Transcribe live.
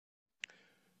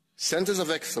centers of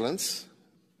excellence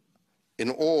in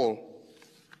all,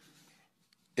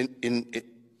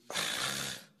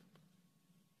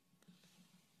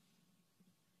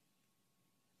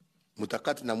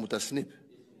 mutakat na mutasnib.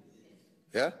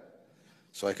 Yeah?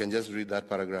 So I can just read that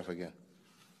paragraph again.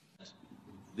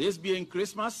 This being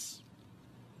Christmas,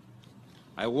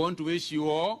 I want to wish you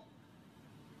all,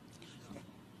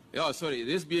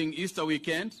 this being Easter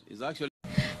weekend is actually...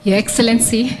 Your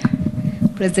Excellency,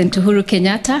 President Uhuru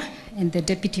Kenyatta and the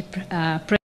Deputy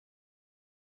President,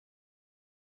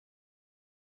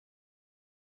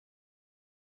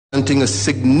 a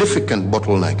significant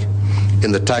bottleneck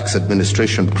in the tax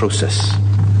administration process.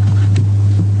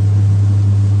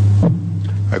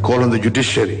 I call on the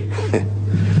judiciary,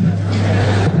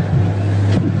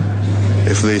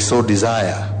 if they so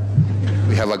desire.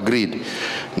 We have agreed.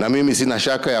 Na mimi sina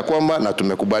shaka ya kwamba na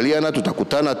tumekubaliana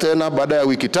tutakutana tena baada ya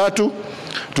wiki 3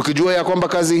 tukijua ya kwamba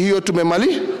kazi hiyo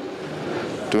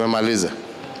tumemaliza.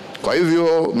 Kwa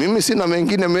hivyo mimi sina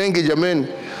mengine mengi jameni.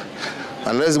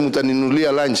 Unless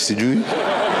mtaninulia lunch sijui.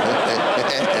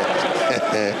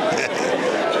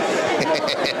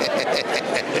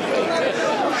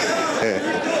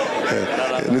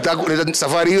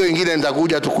 Safari hiyo ingine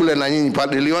nitakuja tukule na nyinyi.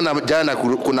 Niliona jana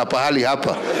kuna pahali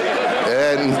hapa.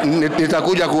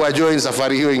 Nitakuja kuwajoin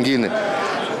safari hiyo ingine.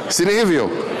 Si ni hivyo?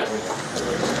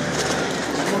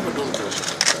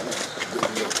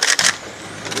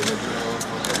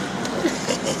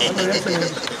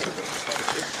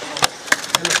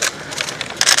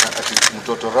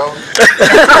 Mtoto round.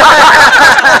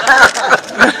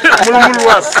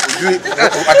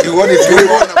 Akiuoni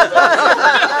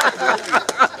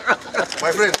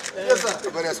my friend. Yes sir.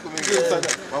 Habari ya siku mingi.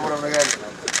 Mambo namna gani?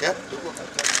 Yeah?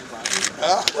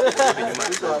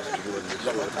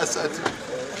 Asante.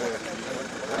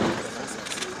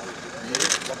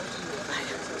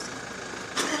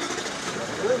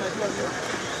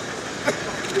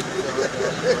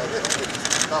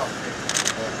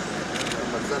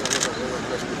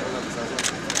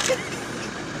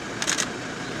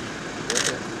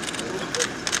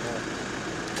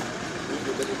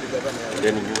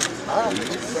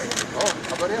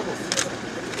 Habari yako?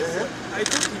 I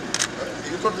told him.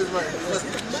 You told this man?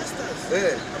 Masters.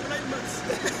 Hey.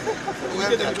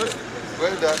 Well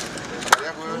done. Habari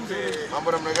yako wewe?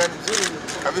 Mambo namna gani?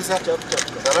 Kabisa?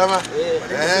 Salama?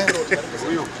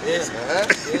 Huyu?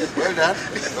 Well done.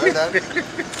 Well done.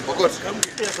 Bokot.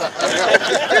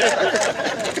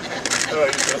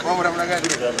 Mambo namna gani?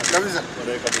 Kabisa?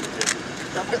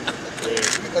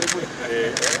 Karibuni.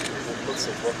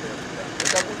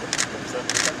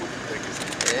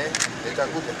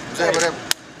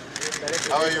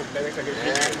 How are you?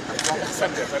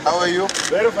 How are you?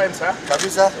 Very fine, sir.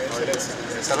 Kabisa?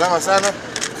 Salama sana?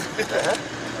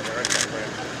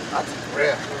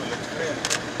 Prayer.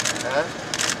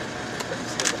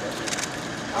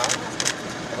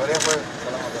 Habari yako?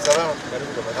 Salama.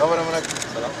 Hawa na mwanake?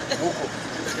 Salama. Huko.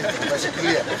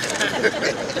 Unashikilia.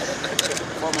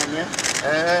 Mama mimi.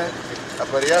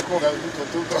 Habari yako?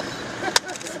 Tuko.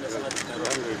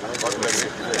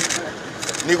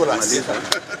 Nicholas.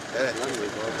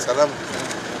 Salam.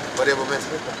 Habari yako mimi?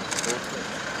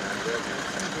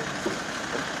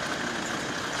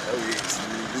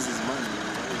 This is money.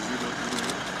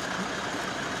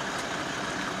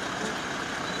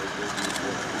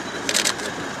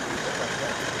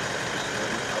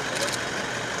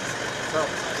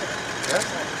 Yes?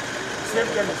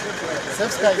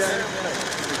 Safe skies.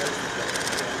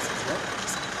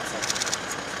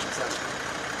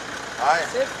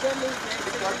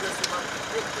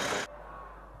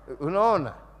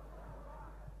 Unaona?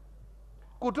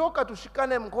 Kutoka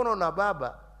tushikane mkono na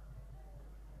baba.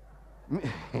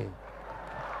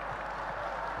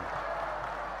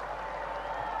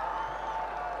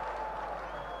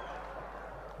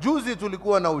 Juzi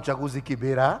tulikuwa na uchaguzi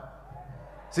Kibera.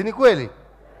 Si ni kweli?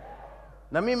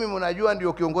 Na mimi mnajua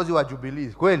ndio kiongozi wa Jubilee,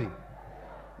 kweli?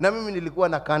 Na mimi nilikuwa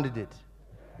na candidate.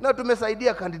 Na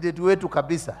tumesaidia candidate wetu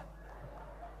kabisa.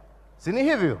 Si ni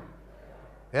hivyo?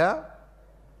 Yeah?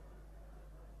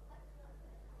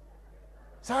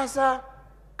 Sasa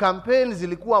kampeni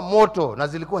zilikuwa moto na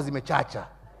zilikuwa zimechacha.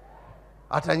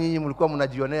 Hata nyinyi mlikuwa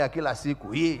mnajionea kila siku.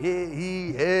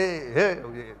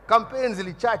 Kampeni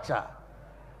zilichacha.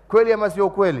 Kweli ama sio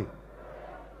kweli?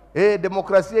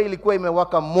 Demokrasia ilikuwa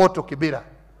imewaka moto Kibera.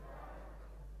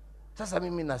 Sasa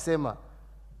mimi nasema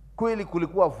kweli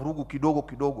kulikuwa vurugu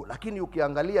kidogo, lakini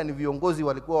ukiangalia ni viongozi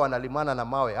walikuwa wanalimana na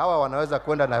mawe. Hawa wanaweza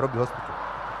kwenda Nairobi Hospital.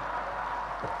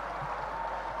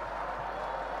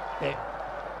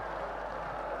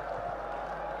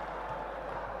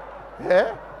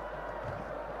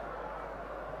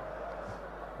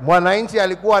 Mwananchi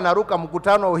alikuwa anaruka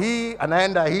mkutano hii,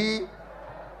 anaenda hii.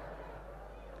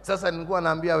 Sasa nilikuwa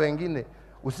naambia wengine,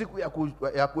 usiku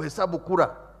ya kuhesabu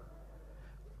kura,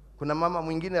 kuna mama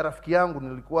mwingine rafiki yangu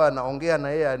nilikuwa naongea na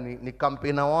yeye, ni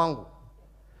kampena wangu.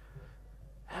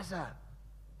 Sasa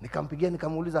nikampigia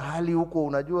nikamuuliza hali huko,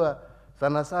 unajua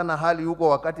sana sana hali huko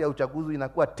wakati ya uchaguzi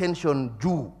inakuwa tension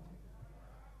juu.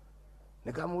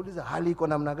 Nikamuuliza hali iko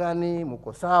namna gani,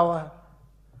 mko sawa?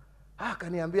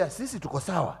 Akaniambia sisi tuko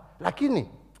sawa,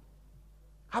 lakini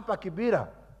hapa Kibira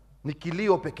ni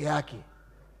kilio peke yake.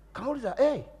 Kamuuliza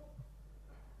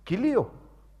kilio,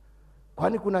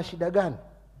 kwani kuna shida gani?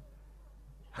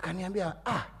 Akaniambia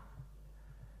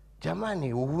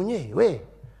jamani, uhunye we,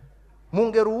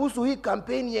 mungeruhusu hii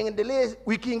kampeni iendelee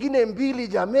wiki nyingine 2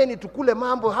 jameni, tukule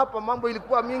mambo hapa, mambo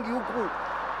ilikuwa mingi huku.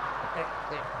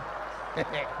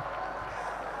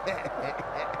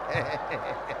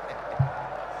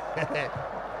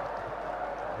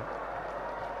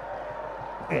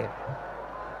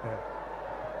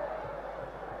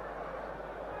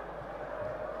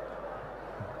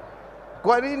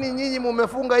 Kwa nini nyinyi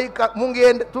mumefunga hii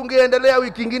tungeendelea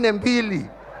wiki nyingine 2?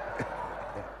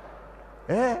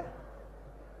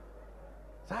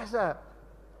 Sasa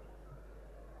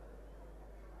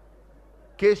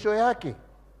kesho yake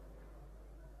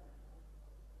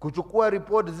kuchukua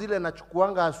report zile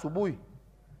nachukuanga asubuhi,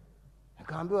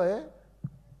 nikaambiwa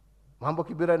mambo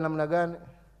Kibira ni namna gani?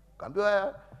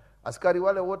 Kaambiwa askari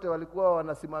wale wote walikuwa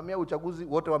wanasimamia uchaguzi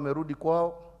wote wamerudi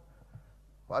kwao.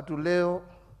 Watu leo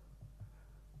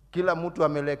kila mtu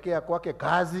amelekea kwake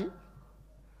kazi.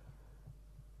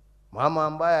 Mama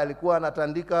ambaye alikuwa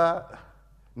anatandika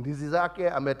ndizi zake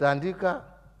ametandika,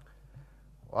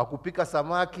 wakupika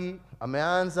samaki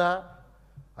ameanza.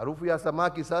 Harufu ya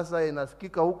samaki sasa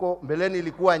inasikika huko. Mbeleni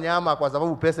ilikuwa nyama kwa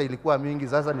sababu pesa ilikuwa mingi,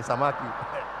 sasa ni samaki.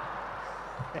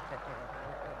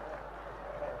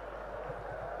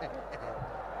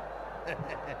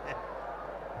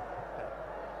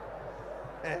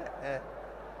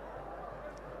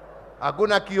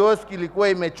 Hakuna kioski ilikuwa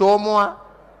imechomwa,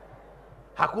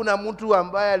 hakuna mtu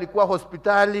ambaye alikuwa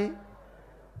hospitali,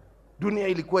 dunia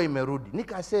ilikuwa imerudi.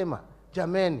 Nikasema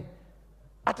jameni,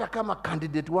 hata kama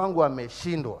candidate wangu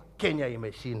ameshindwa, Kenya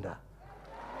imeshinda.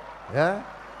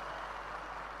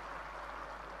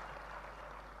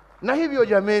 Na hivyo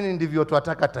jameni, ndivyo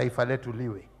tunataka taifa letu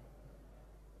liwe.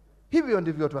 Hivyo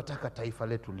ndivyo tunataka taifa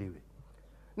letu liwe.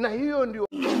 Na hiyo ndio